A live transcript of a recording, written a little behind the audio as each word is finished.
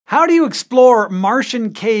How do you explore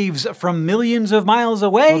Martian caves from millions of miles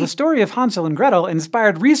away? Well, the story of Hansel and Gretel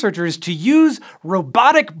inspired researchers to use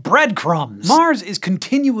robotic breadcrumbs. Mars is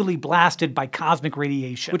continually blasted by cosmic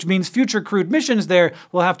radiation, which means future crewed missions there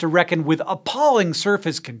will have to reckon with appalling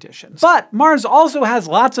surface conditions. But Mars also has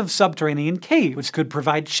lots of subterranean caves, which could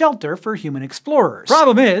provide shelter for human explorers.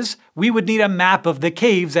 Problem is, we would need a map of the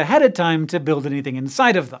caves ahead of time to build anything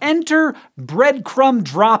inside of them. Enter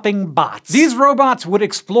breadcrumb-dropping bots. These robots would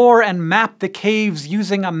explore and map the caves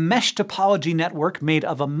using a mesh topology network made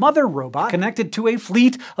of a mother robot connected to a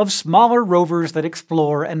fleet of smaller rovers that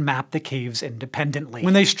explore and map the caves independently.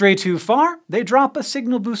 When they stray too far, they drop a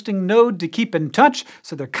signal-boosting node to keep in touch,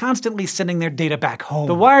 so they're constantly sending their data back home.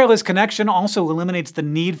 The wireless connection also eliminates the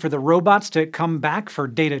need for the robots to come back for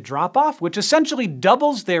data drop-off, which essentially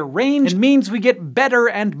doubles their range and means we get better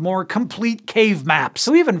and more complete cave maps.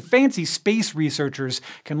 So even fancy space researchers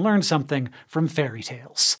can learn something from fairy tales.